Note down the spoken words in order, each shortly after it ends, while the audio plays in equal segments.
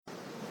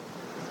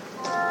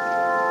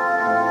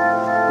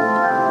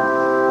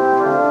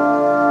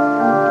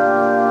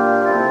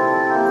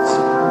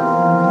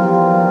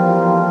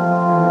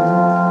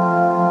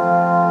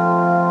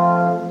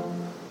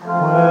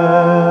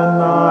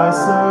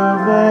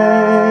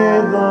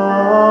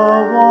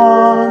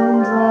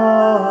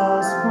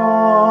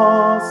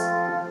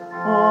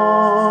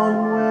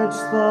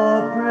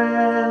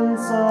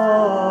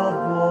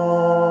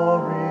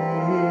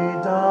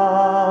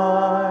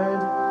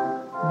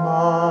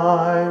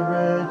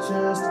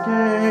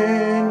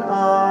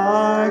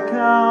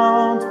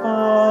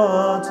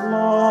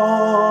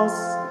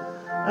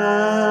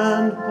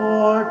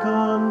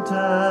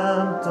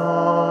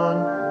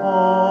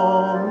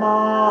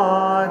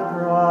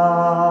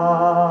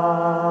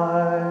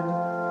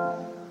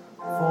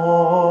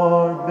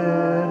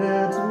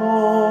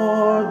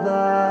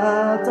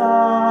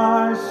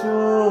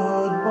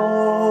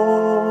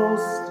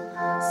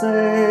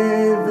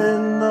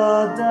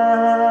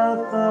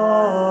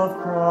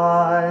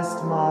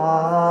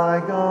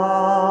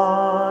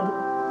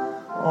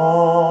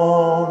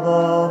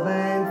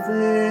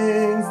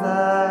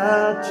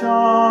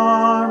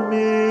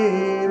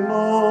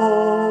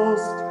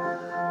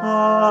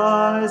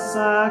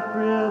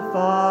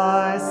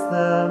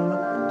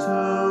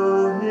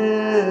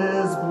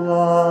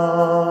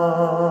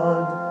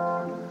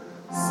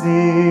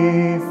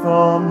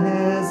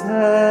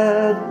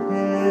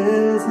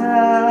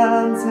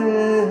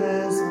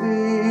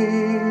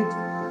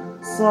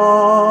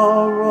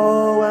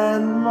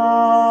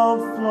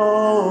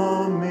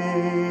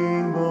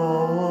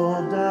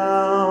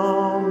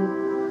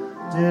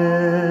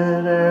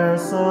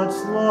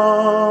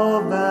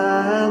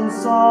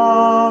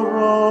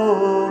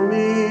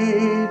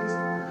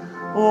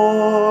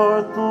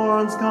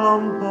thorns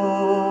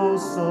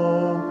compose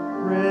so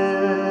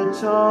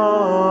rich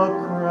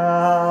a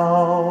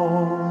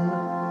crown,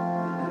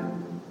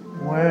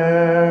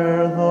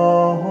 where the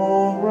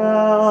whole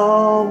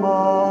realm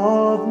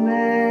of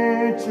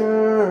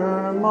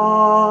nature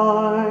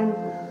mine,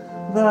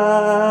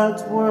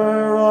 that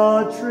were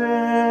a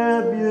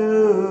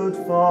tribute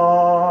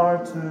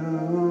far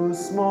too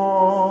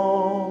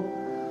small.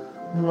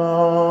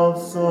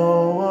 Love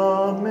so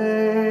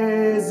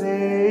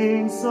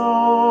amazing,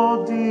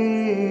 so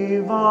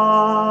divine,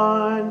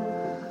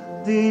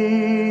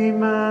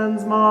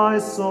 demands my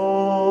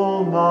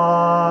soul,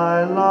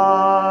 my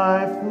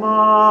life,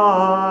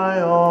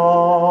 my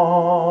all.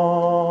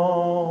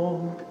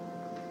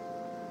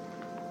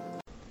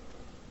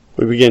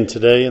 We begin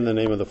today in the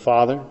name of the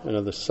Father, and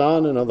of the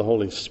Son, and of the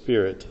Holy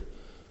Spirit.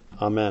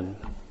 Amen.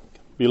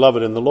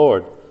 Beloved in the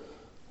Lord,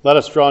 let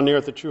us draw near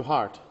with a true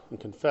heart and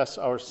confess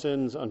our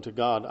sins unto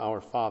God our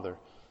Father,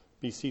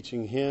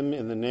 beseeching him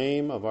in the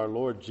name of our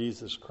Lord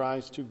Jesus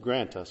Christ to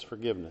grant us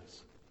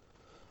forgiveness.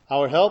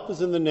 Our help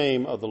is in the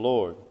name of the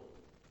Lord,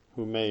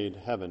 who made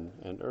heaven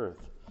and earth.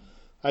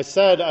 I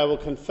said, I will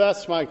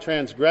confess my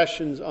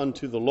transgressions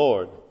unto the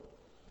Lord,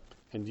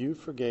 and you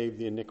forgave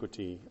the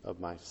iniquity of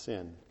my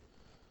sin.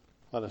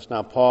 Let us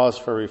now pause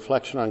for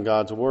reflection on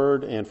God's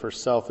word and for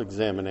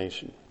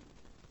self-examination.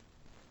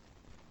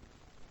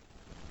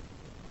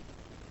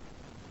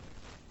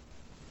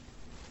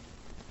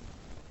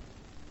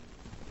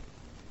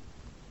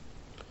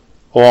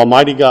 O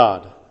Almighty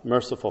God,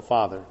 merciful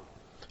Father,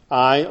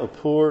 I, a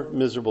poor,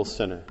 miserable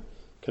sinner,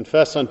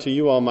 confess unto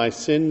you all my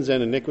sins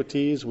and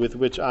iniquities with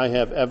which I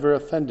have ever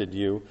offended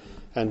you,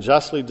 and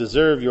justly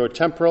deserve your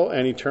temporal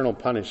and eternal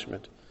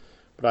punishment.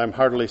 But I am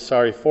heartily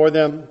sorry for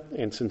them,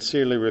 and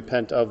sincerely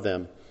repent of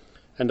them.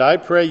 And I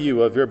pray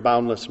you of your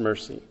boundless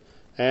mercy,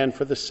 and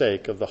for the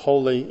sake of the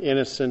holy,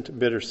 innocent,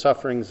 bitter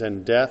sufferings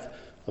and death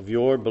of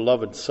your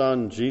beloved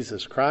Son,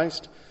 Jesus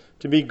Christ,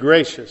 to be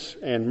gracious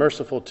and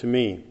merciful to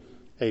me,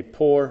 a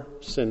poor,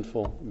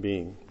 sinful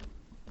being.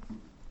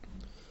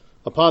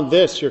 Upon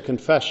this, your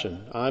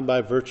confession, I,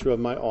 by virtue of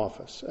my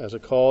office, as a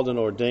called and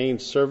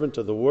ordained servant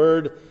of the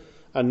Word,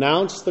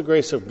 announce the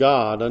grace of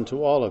God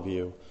unto all of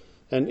you,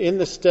 and in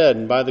the stead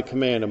and by the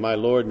command of my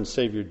Lord and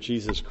Savior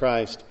Jesus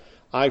Christ,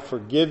 I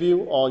forgive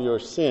you all your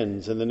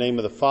sins in the name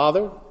of the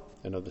Father,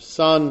 and of the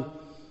Son,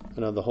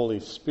 and of the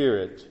Holy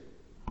Spirit.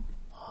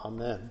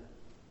 Amen.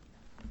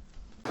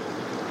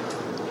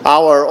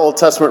 Our Old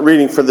Testament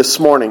reading for this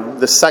morning,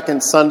 the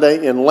second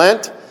Sunday in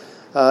Lent,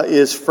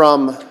 is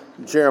from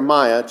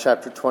Jeremiah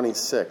chapter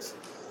 26.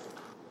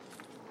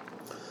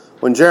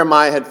 When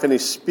Jeremiah had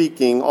finished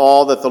speaking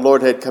all that the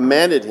Lord had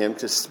commanded him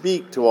to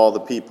speak to all the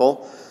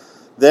people,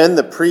 then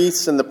the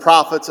priests and the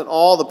prophets and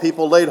all the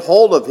people laid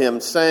hold of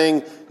him,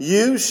 saying,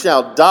 You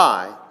shall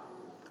die.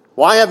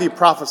 Why have you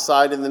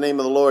prophesied in the name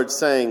of the Lord,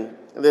 saying,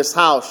 This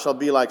house shall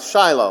be like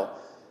Shiloh,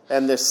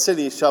 and this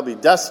city shall be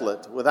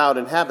desolate, without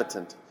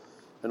inhabitant?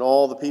 And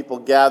all the people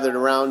gathered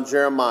around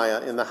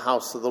Jeremiah in the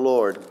house of the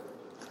Lord.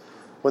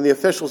 When the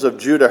officials of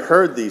Judah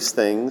heard these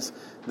things,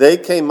 they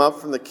came up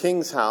from the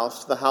king's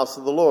house to the house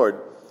of the Lord,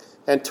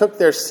 and took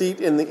their seat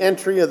in the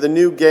entry of the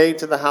new gate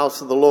to the house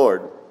of the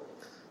Lord.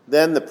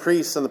 Then the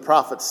priests and the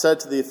prophets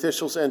said to the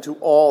officials and to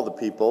all the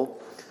people,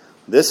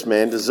 This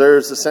man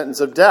deserves the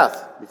sentence of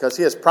death, because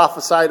he has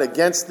prophesied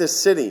against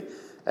this city,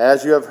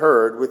 as you have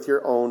heard with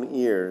your own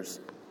ears.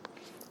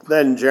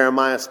 Then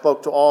Jeremiah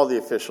spoke to all the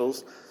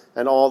officials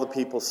and all the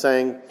people,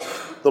 saying,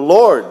 The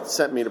Lord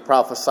sent me to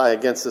prophesy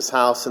against this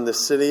house and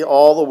this city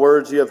all the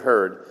words you have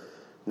heard.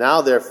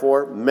 Now,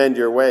 therefore, mend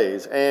your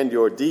ways and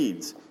your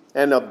deeds,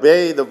 and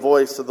obey the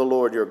voice of the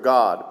Lord your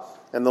God,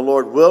 and the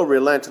Lord will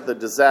relent of the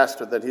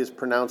disaster that he has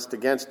pronounced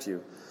against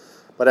you.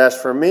 But as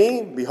for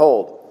me,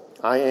 behold,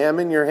 I am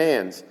in your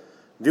hands.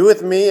 Do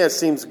with me as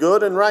seems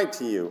good and right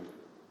to you.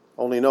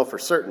 Only know for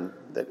certain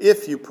that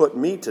if you put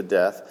me to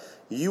death,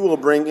 you will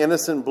bring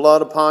innocent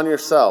blood upon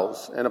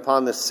yourselves and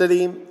upon the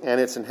city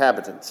and its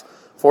inhabitants.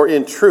 For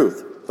in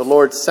truth, the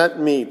Lord sent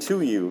me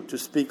to you to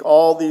speak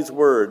all these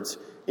words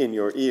in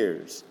your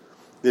ears.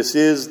 This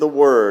is the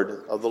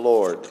word of the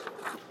Lord.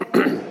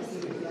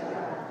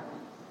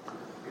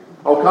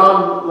 Oh,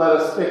 come, let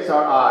us fix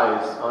our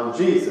eyes on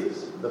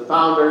Jesus, the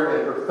founder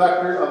and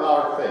perfecter of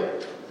our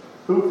faith,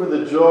 who for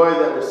the joy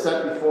that was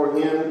set before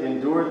him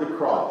endured the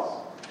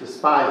cross,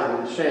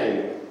 despising the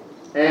shame,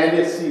 and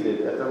is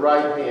seated at the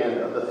right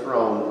hand of the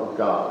throne of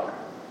God.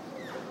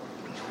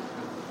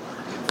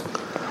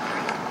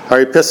 Our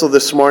epistle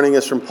this morning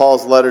is from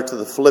Paul's letter to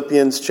the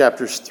Philippians,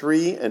 chapters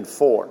 3 and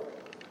 4.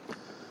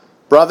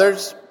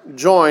 Brothers,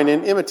 join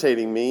in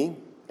imitating me,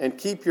 and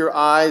keep your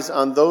eyes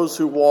on those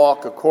who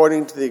walk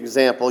according to the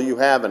example you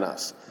have in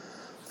us.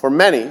 For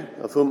many,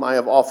 of whom I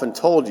have often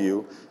told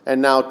you,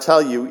 and now tell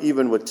you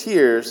even with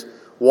tears,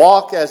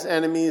 walk as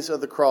enemies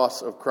of the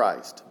cross of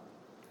Christ.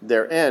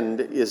 Their end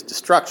is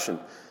destruction.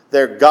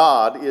 Their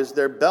God is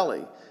their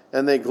belly,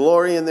 and they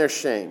glory in their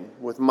shame,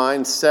 with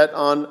minds set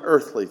on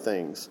earthly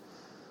things.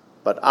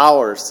 But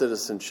our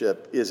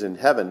citizenship is in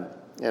heaven,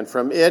 and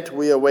from it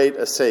we await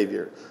a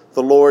Savior,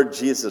 the Lord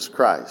Jesus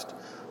Christ,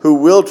 who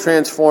will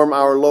transform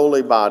our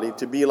lowly body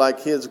to be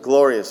like his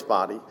glorious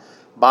body,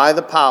 by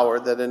the power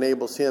that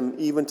enables him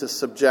even to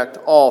subject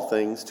all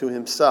things to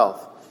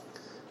himself.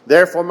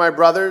 Therefore, my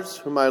brothers,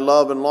 whom I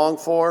love and long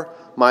for,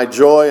 my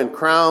joy and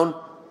crown,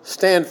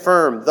 stand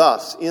firm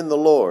thus in the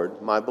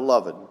Lord, my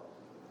beloved.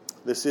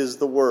 This is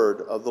the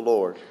word of the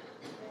Lord.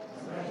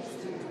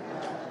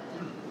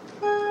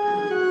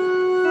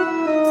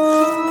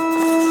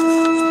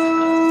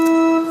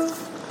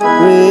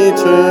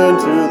 Return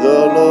to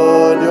the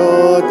Lord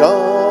your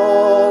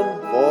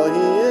God, for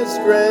he is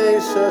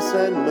gracious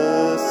and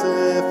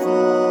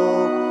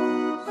merciful,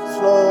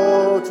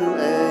 slow to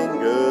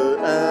anger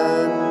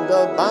and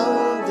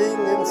abounding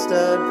in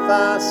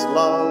steadfast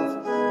love,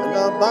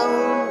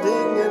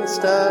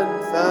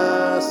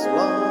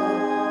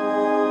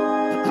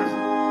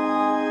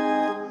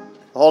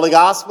 The Holy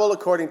Gospel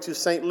according to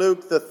St.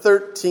 Luke, the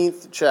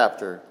 13th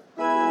chapter.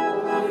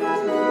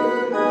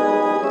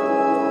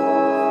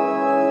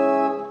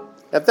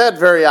 At that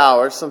very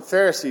hour, some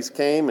Pharisees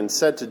came and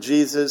said to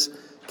Jesus,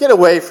 "Get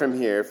away from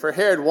here, for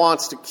Herod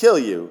wants to kill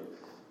you."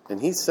 And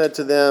he said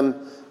to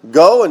them,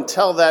 "Go and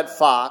tell that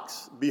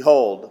fox,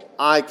 behold,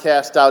 I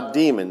cast out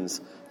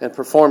demons and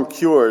perform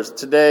cures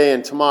today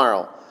and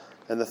tomorrow,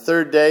 and the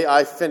third day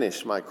I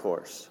finish my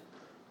course.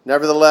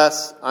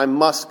 Nevertheless, I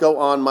must go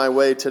on my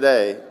way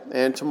today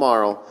and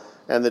tomorrow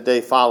and the day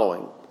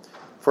following.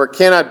 For it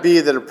cannot be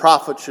that a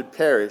prophet should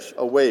perish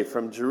away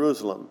from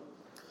Jerusalem.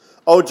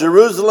 O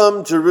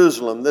Jerusalem,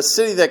 Jerusalem, the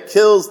city that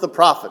kills the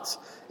prophets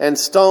and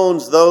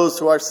stones those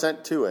who are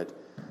sent to it.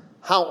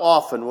 How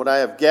often would I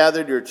have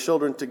gathered your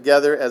children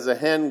together as a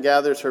hen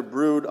gathers her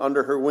brood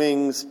under her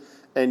wings,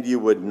 and you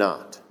would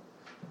not.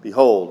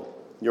 Behold,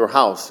 your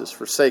house is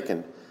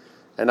forsaken.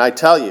 And I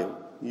tell you,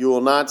 you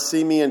will not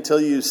see me until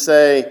you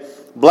say,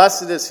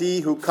 'Blessed is he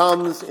who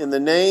comes in the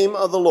name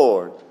of the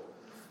Lord.'"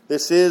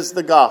 This is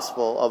the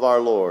gospel of our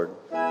Lord.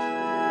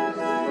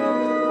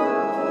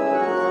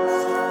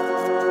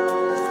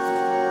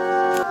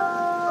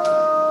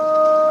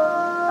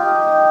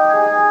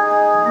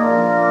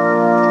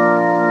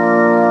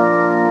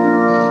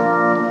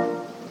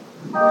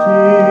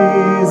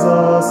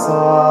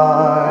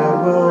 I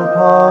will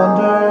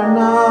ponder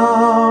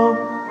now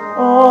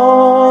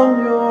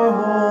on your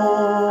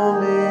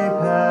holy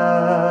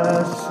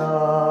passion.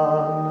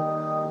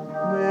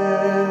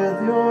 With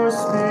your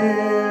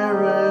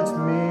Spirit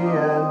me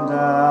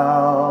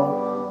endow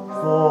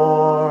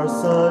for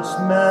such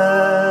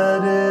meditation.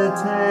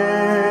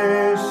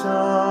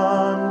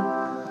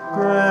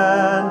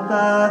 Grant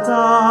that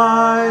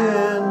I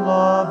in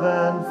love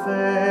and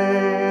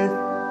faith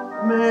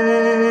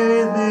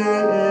may the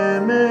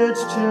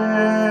image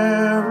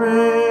cherish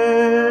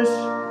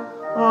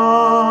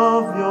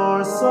of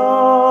your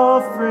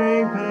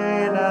suffering,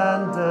 pain,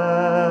 and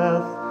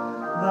death,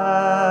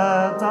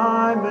 that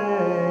I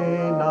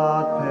may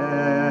not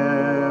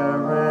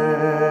perish.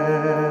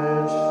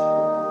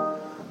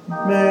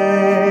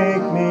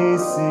 Make me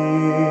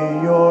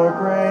see your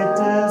great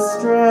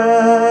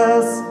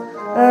distress,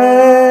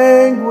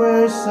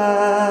 anguish,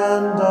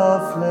 and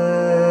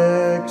affliction,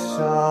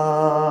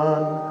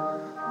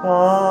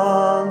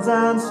 bonds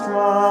and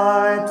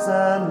stripes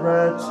and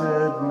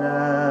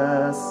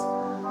wretchedness,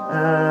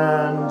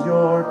 and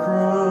your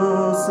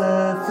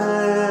crucifixion.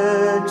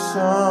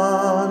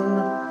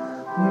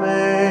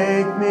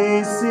 Make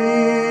me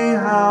see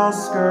how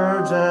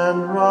scourge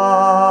and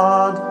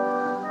rod,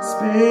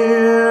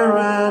 spear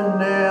and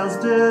nails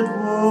did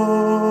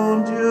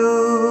wound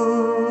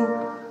you,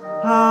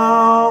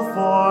 how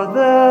for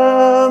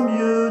them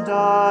you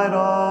died,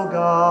 O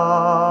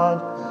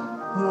God,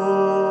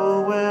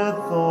 who with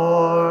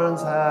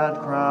thorns had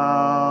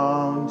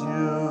crowned you.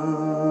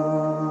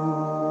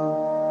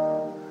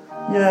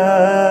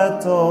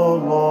 Yet, O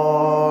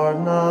Lord,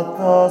 not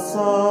thus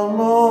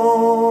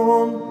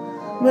alone,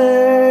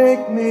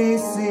 make me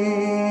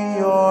see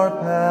your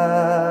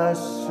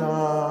passion,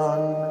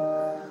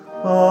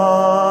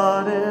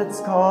 but its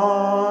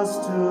cause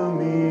to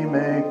me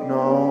make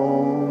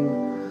known,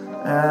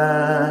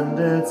 and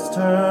its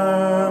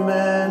termination.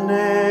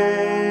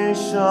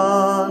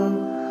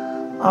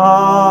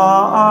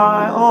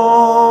 I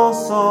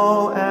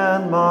also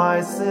and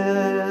my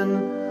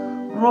sin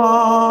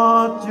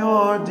wrought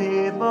your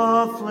deep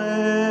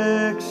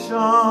affliction.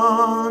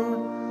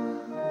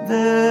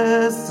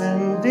 This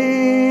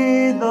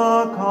indeed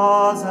the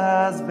cause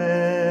has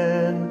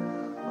been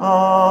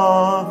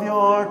of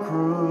your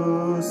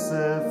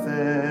crucifixion.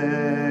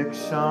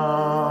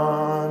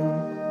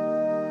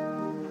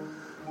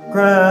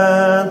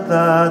 Grant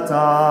that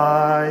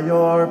I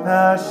your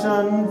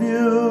passion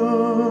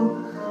view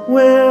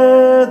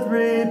with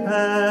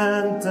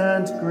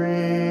repentant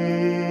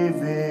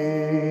grieving.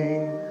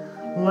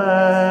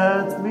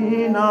 Let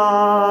me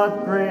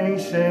not bring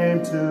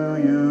shame to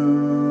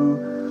you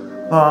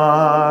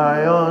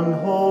by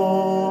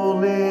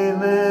unholy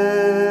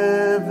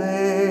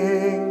living.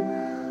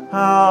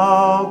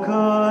 How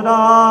could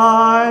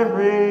I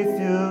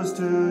refuse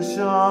to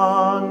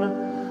shun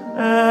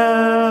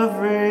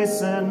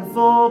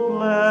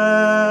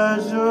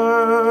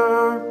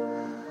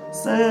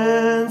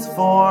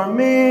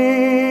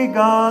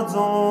God's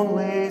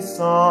only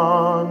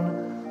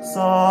Son,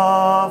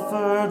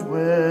 suffered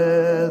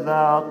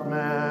without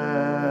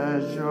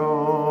measure.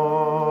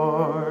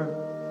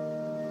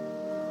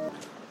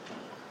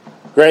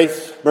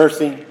 Grace,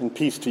 mercy, and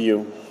peace to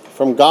you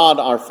from God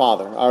our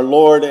Father, our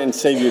Lord and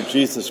Savior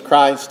Jesus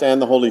Christ,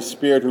 and the Holy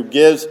Spirit, who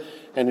gives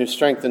and who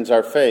strengthens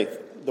our faith.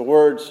 The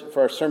words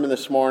for our sermon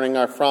this morning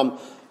are from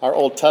our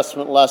Old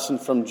Testament lesson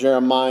from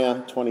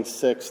Jeremiah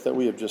 26 that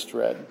we have just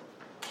read.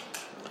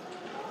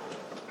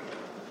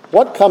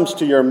 What comes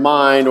to your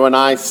mind when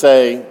I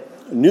say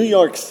New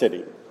York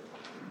City?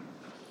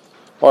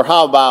 Or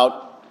how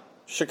about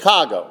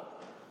Chicago,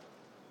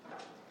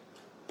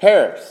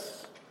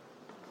 Paris,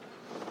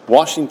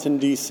 Washington,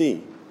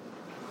 D.C.?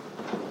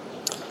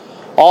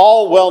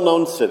 All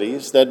well-known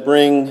cities that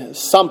bring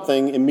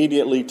something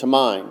immediately to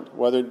mind,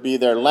 whether it be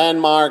their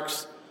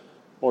landmarks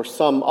or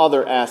some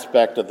other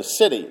aspect of the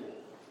city.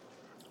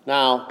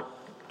 Now,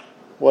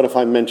 what if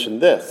I mentioned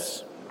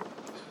this?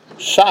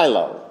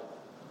 Shiloh.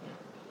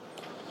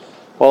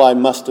 Well, I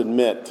must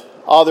admit,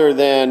 other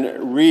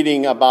than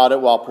reading about it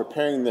while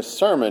preparing this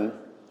sermon,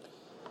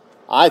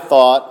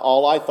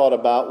 all I thought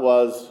about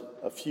was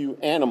a few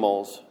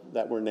animals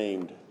that were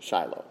named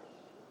Shiloh.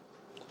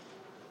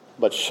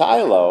 But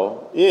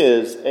Shiloh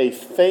is a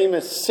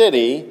famous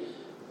city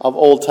of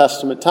Old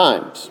Testament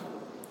times.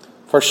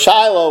 For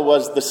Shiloh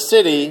was the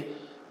city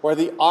where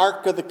the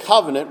Ark of the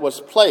Covenant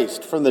was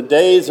placed from the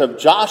days of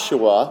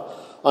Joshua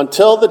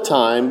until the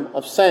time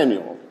of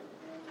Samuel.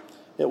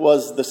 It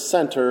was the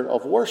center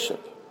of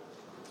worship.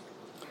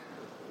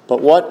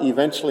 But what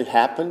eventually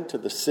happened to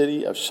the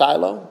city of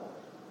Shiloh?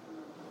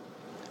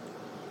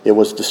 It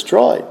was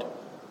destroyed.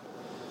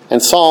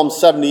 And Psalm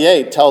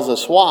 78 tells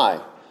us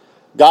why.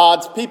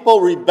 God's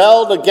people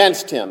rebelled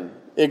against him,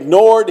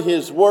 ignored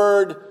his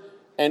word,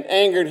 and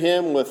angered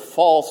him with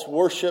false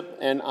worship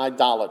and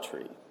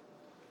idolatry.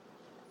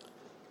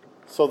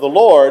 So the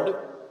Lord,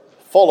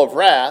 full of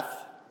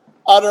wrath,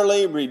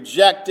 utterly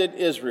rejected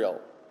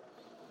Israel,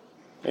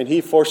 and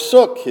he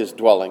forsook his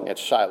dwelling at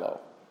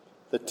Shiloh,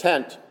 the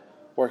tent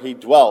where he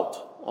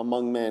dwelt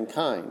among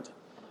mankind.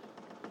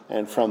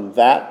 And from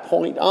that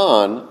point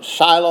on,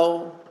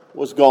 Shiloh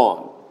was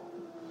gone,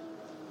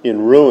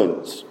 in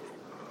ruins.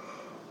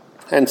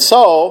 And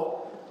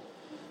so,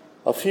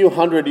 a few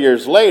hundred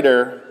years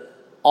later,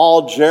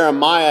 all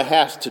Jeremiah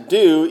has to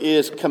do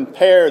is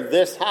compare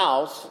this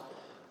house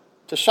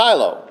to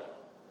Shiloh.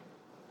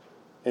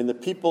 And the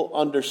people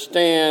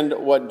understand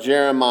what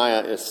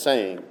Jeremiah is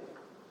saying.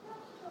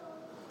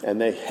 And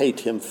they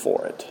hate him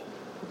for it.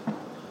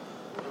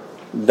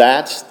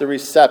 That's the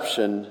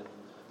reception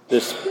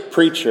this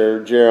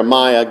preacher,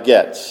 Jeremiah,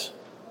 gets.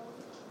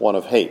 One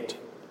of hate.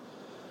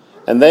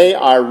 And they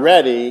are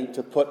ready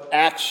to put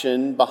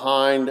action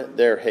behind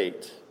their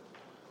hate.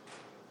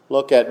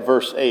 Look at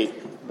verse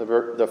 8,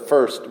 the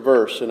first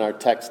verse in our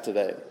text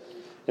today.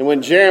 And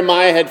when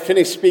Jeremiah had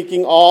finished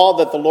speaking all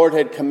that the Lord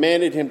had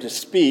commanded him to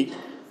speak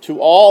to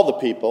all the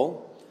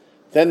people,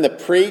 then the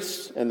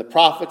priests and the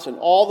prophets and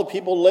all the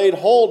people laid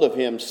hold of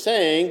him,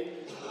 saying,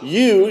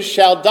 "You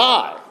shall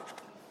die."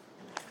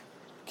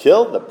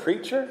 Kill the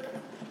preacher?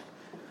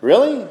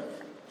 Really?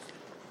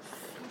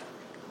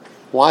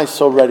 Why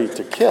so ready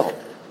to kill?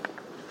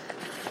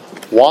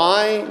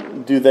 Why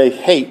do they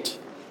hate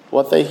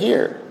what they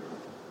hear?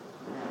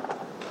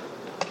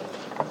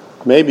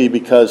 Maybe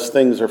because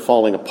things are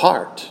falling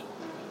apart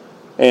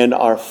and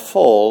are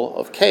full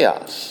of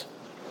chaos.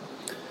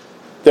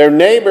 Their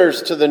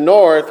neighbors to the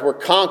north were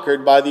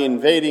conquered by the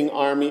invading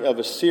army of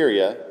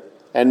Assyria,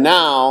 and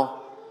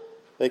now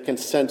they can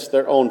sense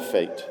their own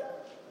fate.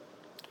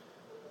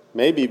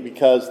 Maybe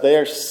because they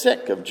are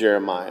sick of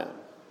Jeremiah.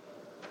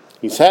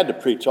 He's had to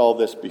preach all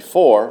this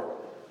before.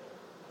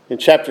 In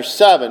chapter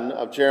 7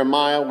 of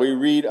Jeremiah, we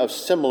read of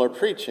similar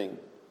preaching.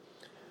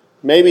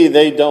 Maybe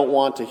they don't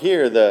want to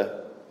hear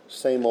the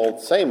same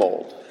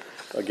old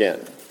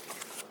again.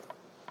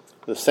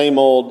 The same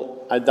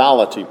old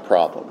idolatry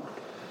problem.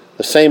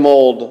 The same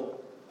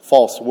old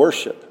false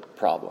worship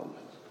problem.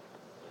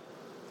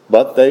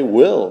 But they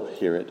will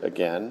hear it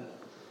again.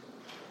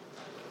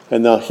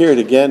 And they'll hear it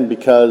again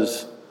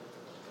because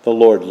the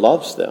Lord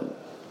loves them.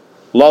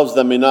 Loves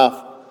them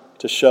enough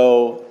to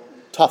show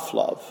tough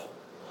love.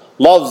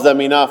 Loves them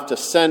enough to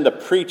send a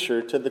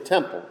preacher to the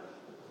temple.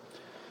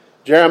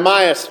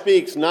 Jeremiah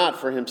speaks not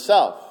for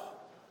himself,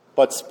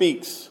 but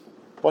speaks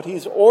what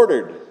he's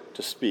ordered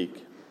to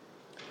speak.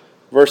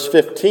 Verse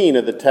 15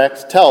 of the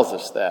text tells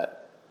us that.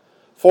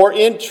 For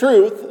in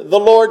truth the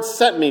Lord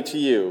sent me to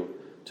you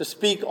to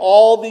speak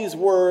all these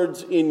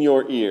words in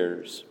your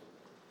ears.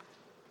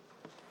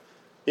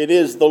 It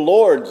is the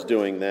Lord's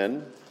doing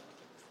then.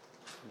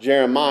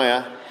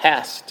 Jeremiah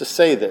has to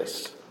say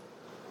this.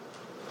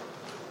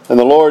 And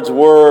the Lord's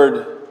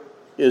word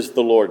is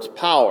the Lord's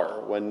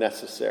power when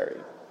necessary.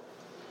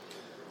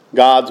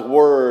 God's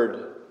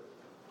word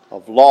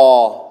of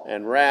law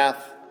and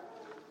wrath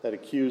that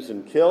accuse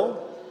and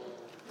kill,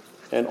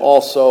 and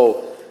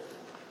also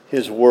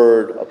his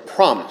word of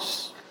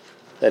promise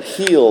that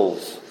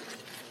heals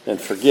and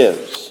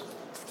forgives.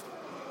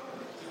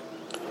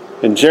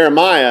 And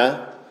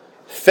Jeremiah,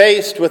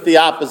 faced with the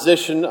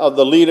opposition of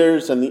the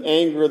leaders and the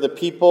anger of the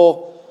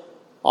people,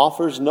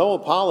 offers no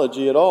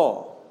apology at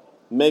all,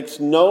 makes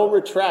no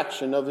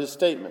retraction of his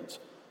statements,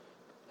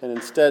 and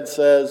instead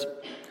says,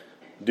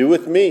 "Do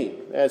with me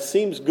as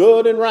seems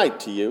good and right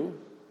to you."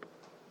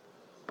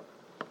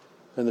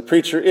 And the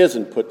preacher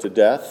isn't put to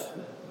death,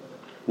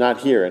 not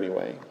here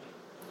anyway.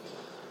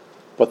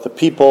 But the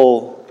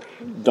people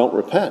don't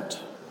repent.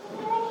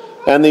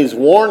 And these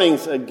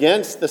warnings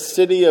against the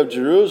city of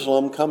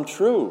Jerusalem come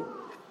true.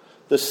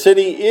 The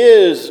city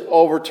is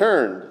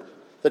overturned,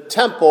 the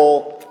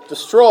temple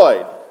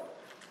destroyed,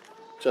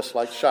 just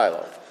like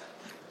Shiloh.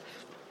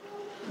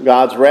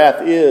 God's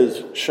wrath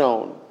is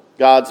shown.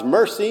 God's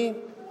mercy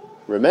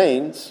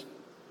remains.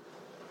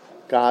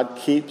 God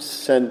keeps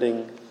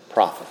sending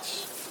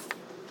prophets.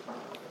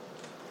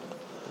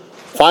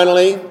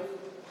 Finally,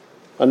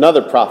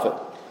 another prophet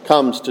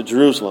comes to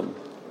Jerusalem,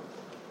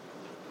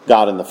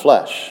 God in the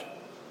flesh.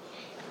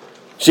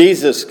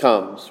 Jesus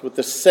comes with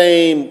the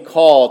same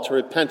call to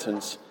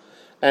repentance,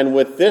 and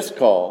with this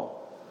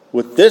call,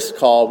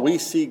 we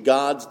see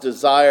God's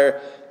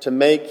desire to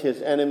make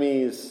his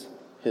enemies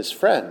his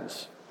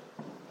friends.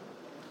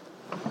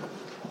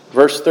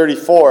 Verse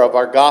 34 of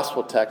our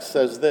gospel text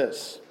says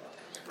this: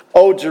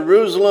 "O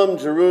Jerusalem,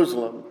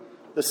 Jerusalem,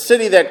 the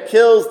city that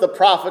kills the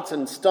prophets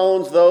and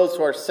stones those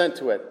who are sent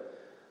to it.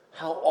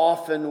 How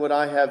often would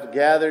I have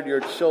gathered your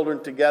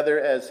children together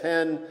as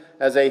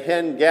a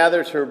hen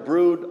gathers her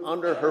brood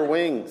under her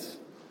wings,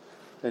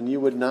 and you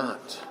would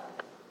not."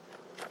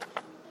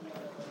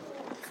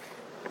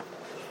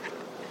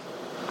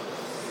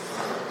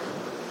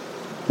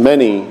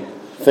 Many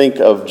think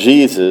of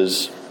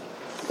Jesus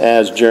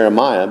as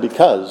Jeremiah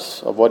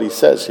because of what he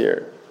says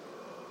here.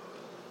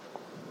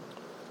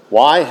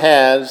 Why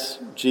has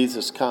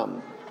Jesus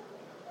come?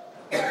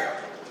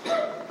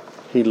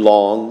 He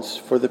longs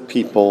for the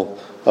people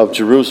of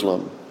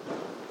Jerusalem.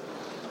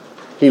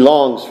 He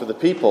longs for the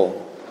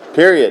people,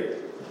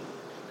 period.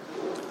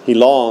 He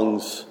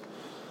longs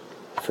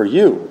for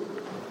you,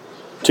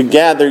 to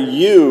gather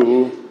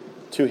you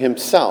to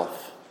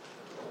himself.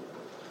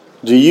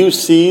 Do you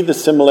see the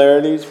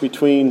similarities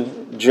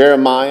between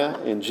Jeremiah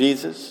and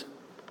Jesus?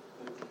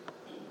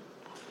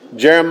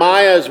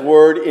 Jeremiah's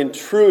word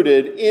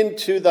intruded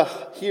into the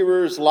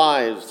hearers'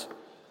 lives,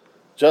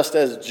 just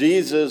as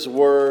Jesus'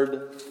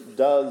 word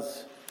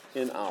does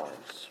in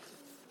ours.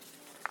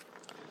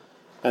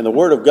 And the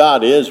word of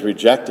God is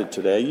rejected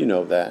today, you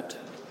know that.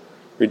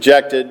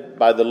 Rejected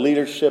by the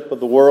leadership of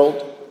the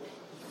world,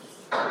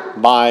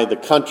 by the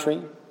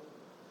country,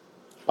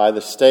 by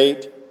the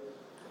state,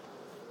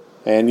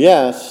 and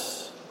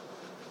yes,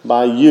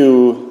 by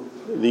you,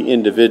 the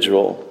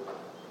individual,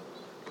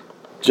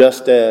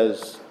 just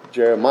as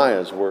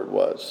Jeremiah's word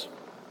was.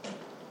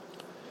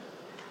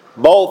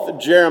 Both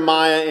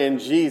Jeremiah and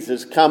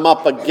Jesus come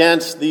up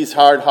against these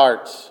hard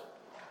hearts.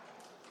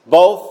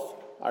 Both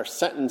are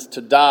sentenced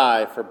to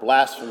die for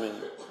blasphemy.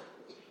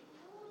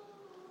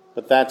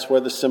 But that's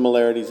where the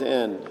similarities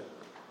end.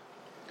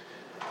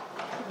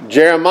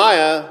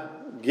 Jeremiah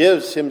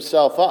gives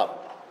himself up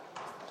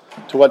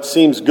to what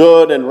seems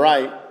good and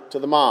right to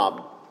the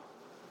mob.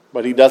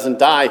 But he doesn't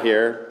die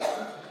here,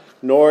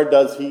 nor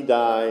does he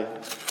die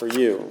for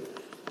you.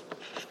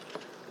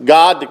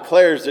 God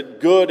declares it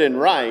good and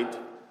right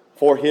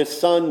for his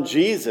son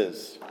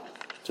Jesus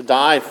to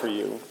die for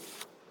you.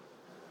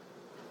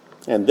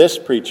 And this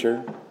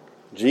preacher,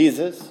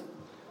 Jesus,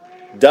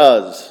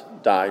 does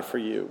die for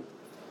you.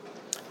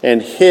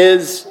 And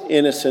his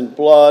innocent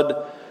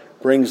blood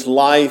brings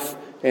life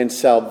and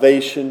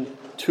salvation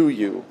to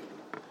you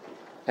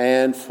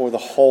and for the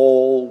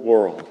whole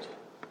world.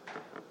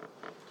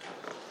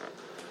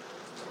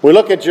 We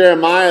look at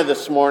Jeremiah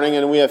this morning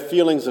and we have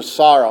feelings of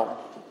sorrow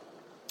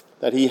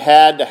that he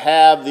had to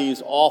have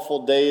these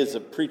awful days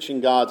of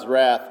preaching God's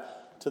wrath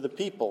to the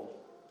people.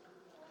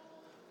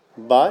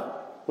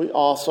 But we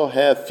also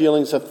have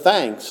feelings of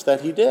thanks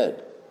that he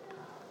did.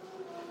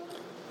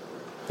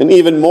 And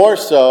even more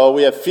so,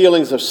 we have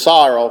feelings of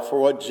sorrow for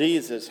what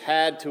Jesus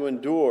had to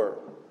endure.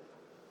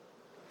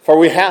 For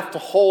we have to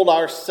hold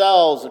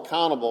ourselves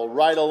accountable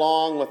right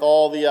along with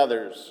all the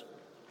others.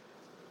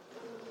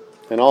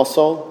 And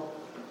also,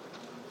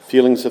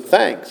 feelings of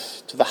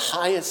thanks to the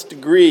highest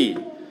degree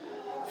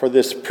for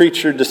this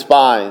preacher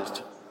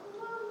despised.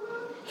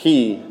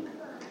 He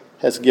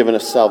has given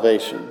us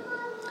salvation.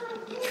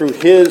 Through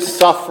his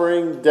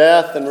suffering,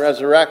 death, and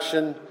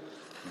resurrection,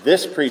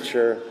 this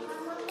preacher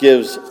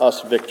gives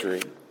us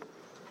victory.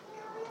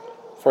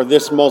 For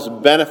this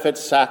most benefit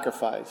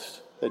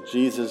sacrifice that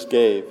Jesus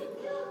gave,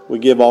 we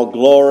give all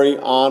glory,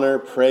 honor,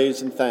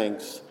 praise, and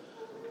thanks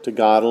to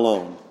God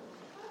alone.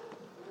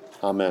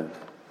 Amen.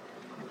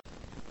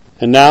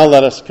 And now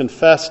let us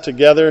confess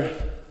together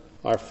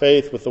our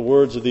faith with the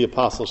words of the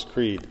Apostles'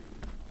 Creed.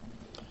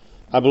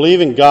 I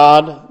believe in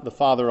God, the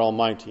Father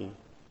Almighty,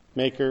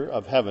 maker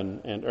of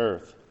heaven and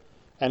earth,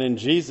 and in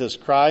Jesus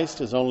Christ,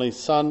 his only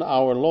Son,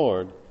 our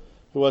Lord,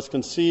 who was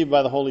conceived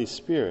by the Holy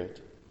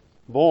Spirit,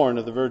 born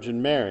of the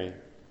Virgin Mary,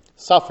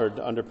 suffered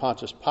under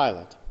Pontius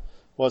Pilate,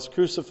 was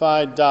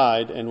crucified,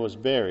 died, and was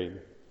buried.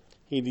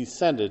 He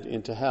descended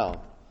into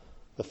hell.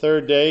 The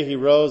third day he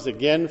rose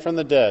again from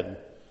the dead.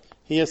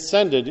 He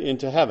ascended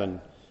into heaven,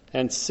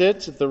 and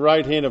sits at the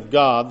right hand of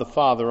God, the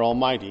Father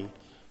Almighty.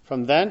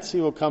 From thence he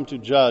will come to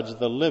judge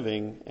the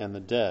living and the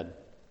dead.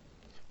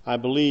 I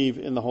believe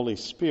in the Holy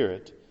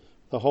Spirit,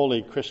 the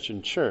holy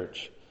Christian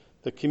Church,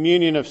 the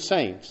communion of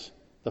saints,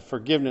 the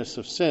forgiveness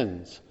of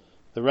sins,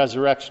 the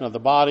resurrection of the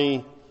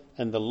body,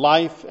 and the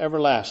life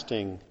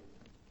everlasting.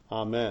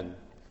 Amen.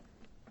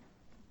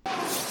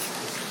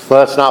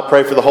 Let us now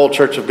pray for the whole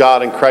Church of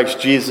God in Christ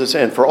Jesus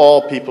and for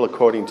all people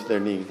according to their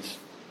needs.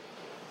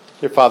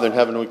 Dear Father in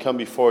heaven, we come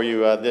before you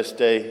this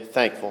day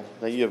thankful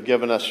that you have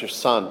given us your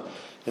Son.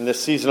 In this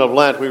season of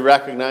Lent, we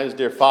recognize,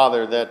 dear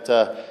Father,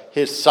 that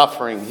his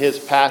suffering, his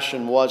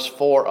passion was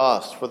for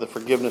us, for the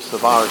forgiveness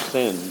of our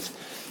sins,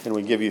 and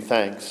we give you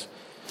thanks.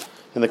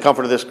 In the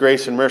comfort of this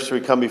grace and mercy,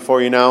 we come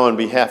before you now on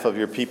behalf of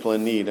your people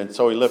in need. And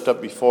so we lift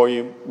up before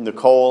you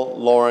Nicole,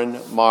 Lauren,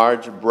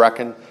 Marge,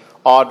 Brecken,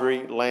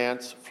 Audrey,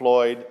 Lance,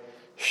 Floyd,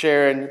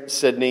 Sharon,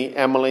 Sydney,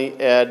 Emily,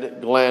 Ed,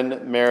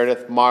 Glenn,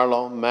 Meredith,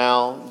 Marlo,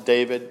 Mal,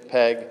 David,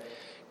 Peg,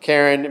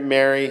 Karen,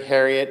 Mary,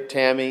 Harriet,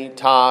 Tammy,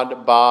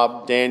 Todd,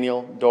 Bob,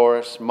 Daniel,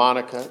 Doris,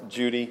 Monica,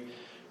 Judy,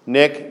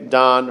 Nick,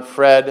 Don,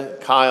 Fred,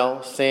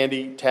 Kyle,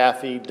 Sandy,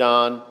 Taffy,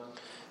 Don,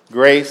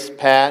 Grace,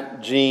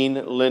 Pat,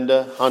 Jean,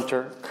 Linda,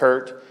 Hunter,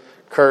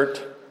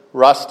 Kurt,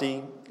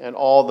 Rusty, and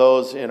all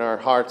those in our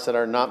hearts that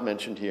are not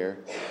mentioned here.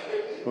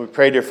 We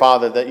pray, dear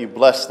Father, that you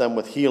bless them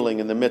with healing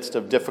in the midst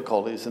of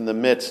difficulties, in the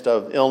midst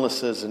of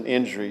illnesses and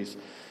injuries,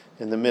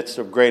 in the midst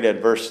of great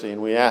adversity.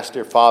 And we ask,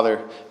 dear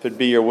Father, if it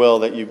be your will,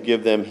 that you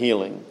give them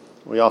healing.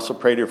 We also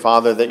pray, dear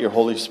Father, that your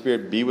Holy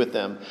Spirit be with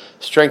them.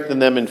 Strengthen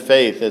them in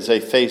faith as they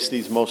face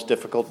these most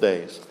difficult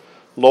days.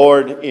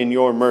 Lord, in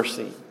your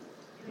mercy.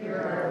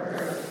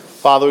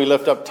 Father, we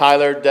lift up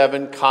Tyler,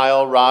 Devin,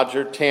 Kyle,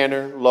 Roger,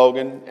 Tanner,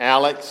 Logan,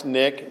 Alex,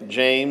 Nick,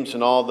 James,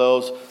 and all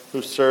those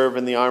who serve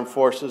in the armed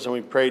forces. And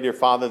we pray, dear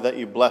Father, that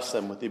you bless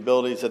them with the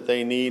abilities that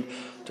they need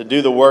to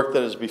do the work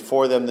that is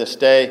before them this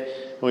day.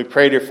 And we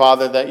pray, dear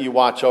Father, that you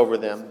watch over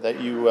them,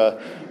 that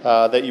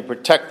you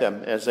protect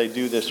them as they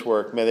do this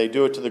work. May they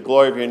do it to the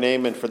glory of your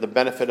name and for the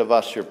benefit of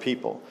us, your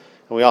people.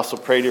 And we also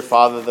pray, dear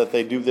Father, that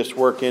they do this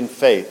work in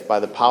faith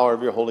by the power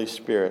of your Holy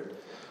Spirit.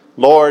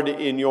 Lord,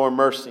 in your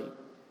mercy.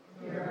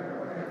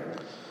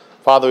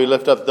 Father, we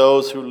lift up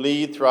those who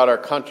lead throughout our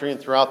country and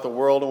throughout the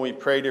world, and we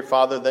pray, dear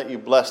Father, that you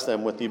bless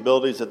them with the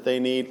abilities that they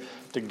need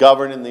to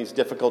govern in these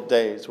difficult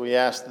days. We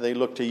ask that they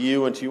look to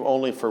you and to you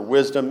only for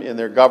wisdom in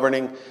their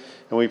governing,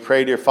 and we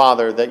pray, dear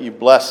Father, that you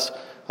bless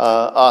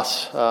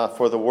us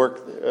for the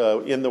work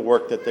in the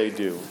work that they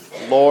do.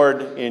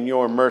 Lord, in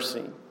your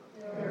mercy.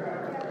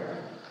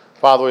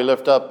 Father, we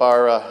lift up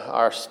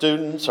our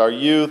students, our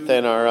youth,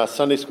 and our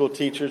Sunday school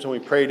teachers, and we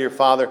pray, dear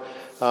Father,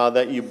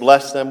 that you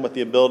bless them with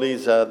the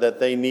abilities that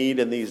they need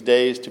in these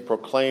days to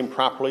proclaim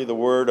properly the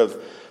word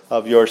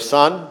of your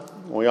Son.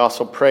 We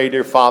also pray,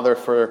 dear Father,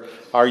 for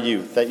our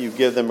youth, that you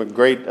give them a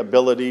great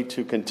ability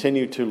to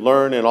continue to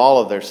learn in all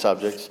of their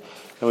subjects.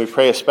 And we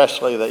pray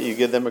especially that you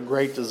give them a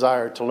great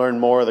desire to learn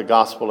more of the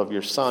gospel of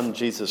your Son,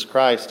 Jesus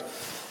Christ,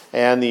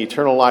 and the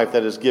eternal life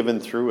that is given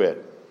through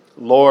it.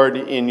 Lord,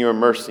 in your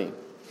mercy.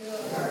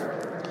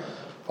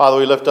 Father,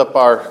 we lift up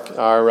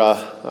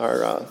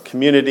our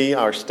community,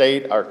 our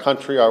state, our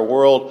country, our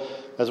world,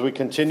 as we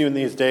continue in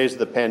these days of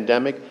the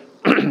pandemic.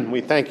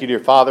 We thank you, dear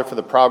Father, for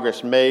the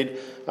progress made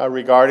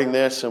regarding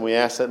this, and we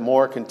ask that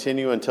more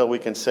continue until we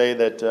can say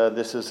that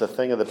this is a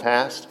thing of the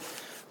past.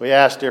 We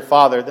ask, dear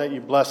Father, that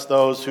you bless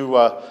those who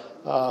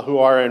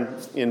are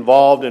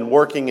involved in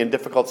working in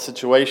difficult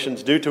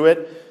situations due to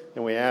it,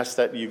 and we ask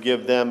that you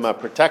give them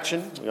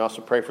protection. We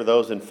also pray for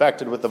those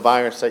infected with the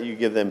virus, that you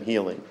give them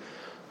healing.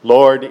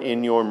 Lord,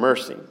 in your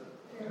mercy.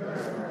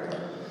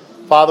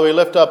 Father, we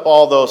lift up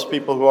all those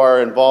people who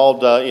are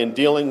involved in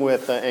dealing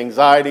with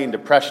anxiety and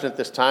depression at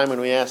this time,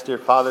 and we ask, dear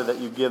Father, that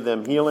you give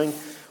them healing.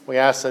 We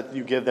ask that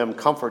you give them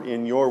comfort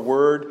in your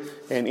word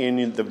and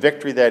in the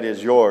victory that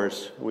is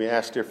yours. We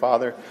ask, dear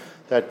Father,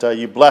 that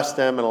you bless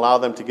them and allow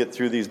them to get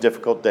through these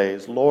difficult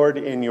days. Lord,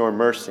 in your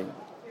mercy.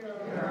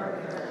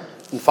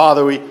 And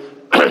Father, we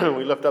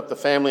lift up the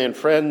family and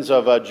friends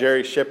of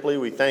Jerry Shipley.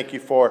 We thank you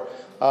for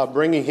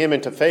bringing him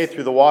into faith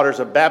through the waters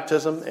of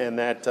baptism, and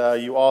that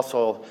you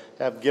also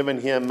have given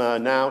him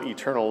now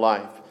eternal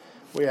life.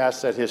 We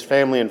ask that his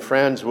family and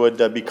friends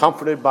would be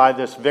comforted by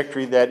this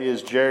victory that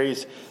is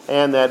Jerry's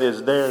and that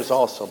is theirs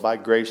also by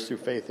grace through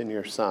faith in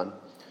your Son.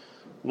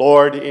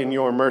 Lord, in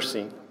your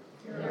mercy.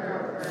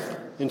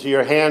 Into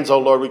your hands, O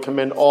Lord, we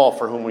commend all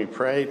for whom we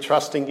pray,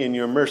 trusting in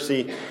your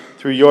mercy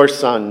through your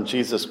Son,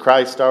 Jesus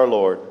Christ our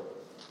Lord.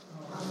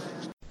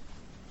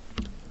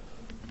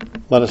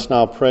 Let us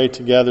now pray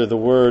together the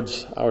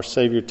words our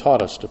Savior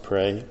taught us to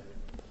pray.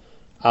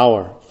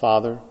 Our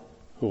Father,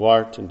 who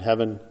art in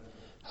heaven,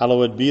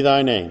 hallowed be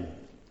thy name.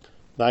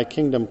 Thy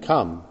kingdom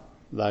come,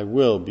 thy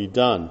will be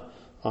done,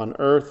 on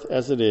earth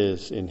as it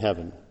is in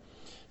heaven.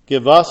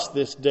 Give us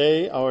this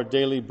day our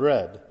daily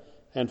bread,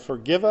 and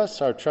forgive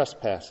us our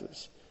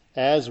trespasses,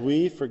 as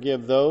we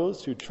forgive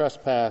those who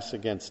trespass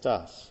against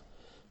us.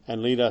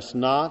 And lead us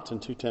not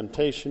into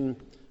temptation,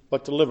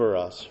 but deliver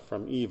us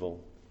from evil.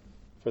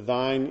 For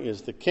thine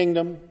is the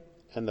kingdom,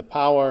 and the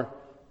power,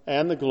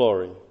 and the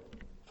glory,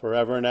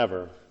 forever and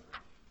ever.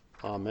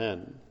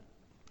 Amen.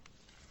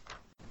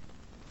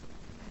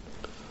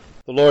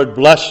 The Lord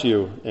bless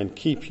you and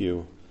keep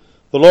you.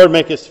 The Lord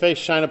make his face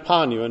shine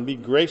upon you and be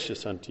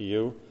gracious unto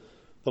you.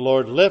 The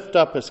Lord lift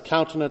up his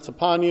countenance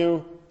upon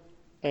you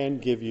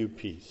and give you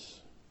peace.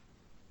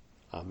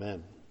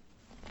 Amen.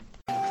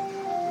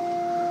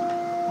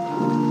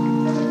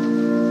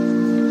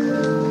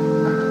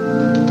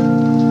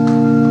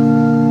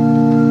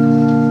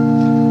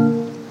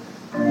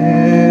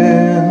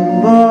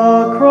 In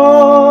the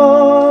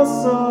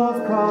cross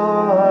of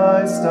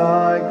Christ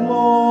I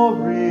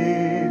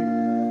glory,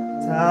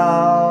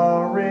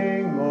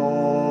 towering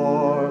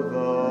o'er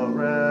the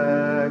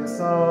wrecks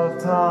of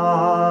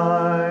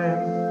time.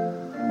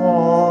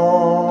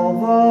 All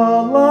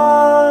the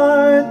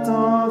light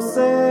of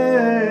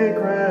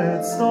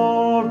sacred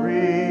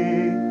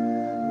story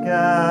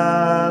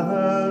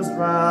gathers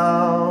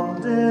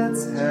round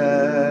its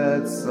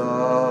head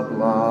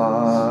sublime.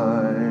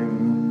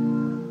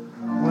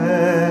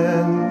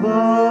 When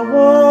the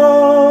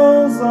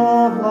walls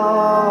of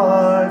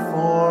life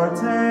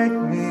o'ertake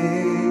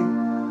me,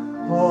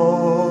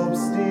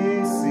 hopes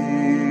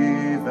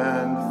deceive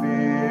and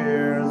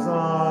fears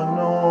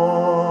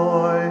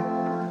annoy,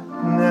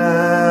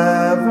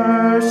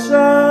 never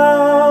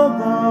shall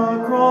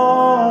the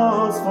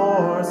cross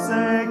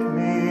forsake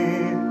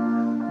me.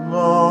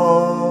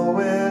 Lo,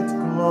 it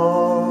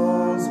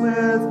glows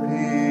with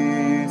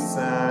peace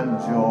and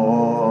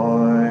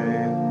joy.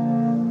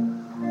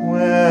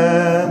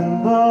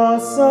 When the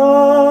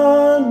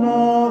sun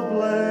of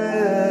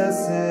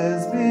bliss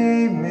is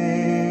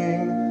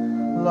beaming,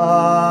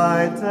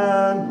 light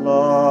and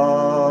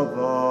love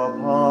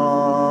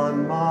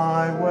upon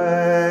my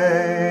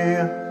way,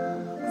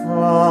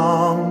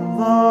 from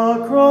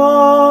the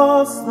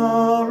cross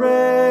the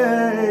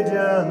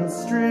radiance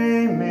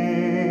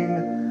streaming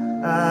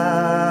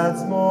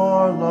adds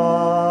more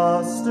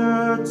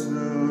luster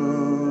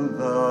to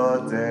the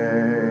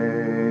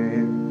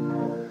day.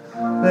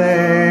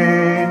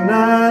 Pain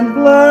and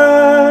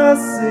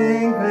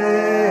blessing,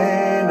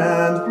 pain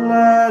and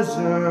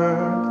pleasure,